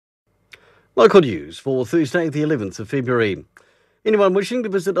Local news for Thursday, the 11th of February. Anyone wishing to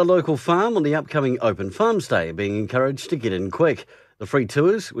visit a local farm on the upcoming Open Farms Day are being encouraged to get in quick. The free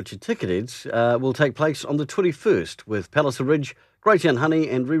tours, which are ticketed, will take place on the 21st, with Palliser Ridge, Greytown Honey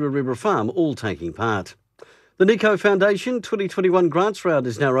and Reba Farm all taking part. The Nico Foundation 2021 grants round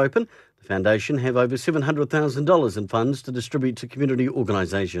is now open. The foundation have over $700,000 in funds to distribute to community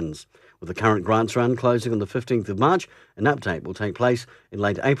organisations. With the current grants round closing on the 15th of March, an update will take place in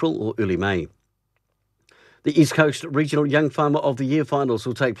late April or early May. The East Coast Regional Young Farmer of the Year finals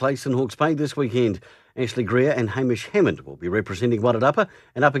will take place in Hawke's Bay this weekend. Ashley Greer and Hamish Hammond will be representing Wairarapa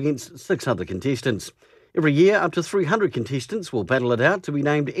and up against 6 other contestants. Every year, up to 300 contestants will battle it out to be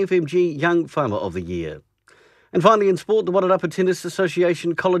named FMG Young Farmer of the Year. And finally in sport, the Wairarapa Tennis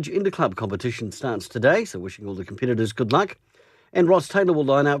Association College Interclub competition starts today, so wishing all the competitors good luck. And Ross Taylor will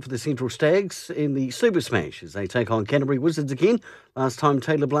line out for the Central Stags in the Super Smash as they take on Canterbury Wizards again. Last time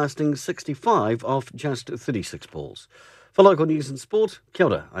Taylor blasting 65 off just 36 balls. For local news and sport, kia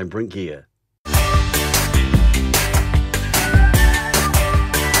ora, I'm Brent Gare.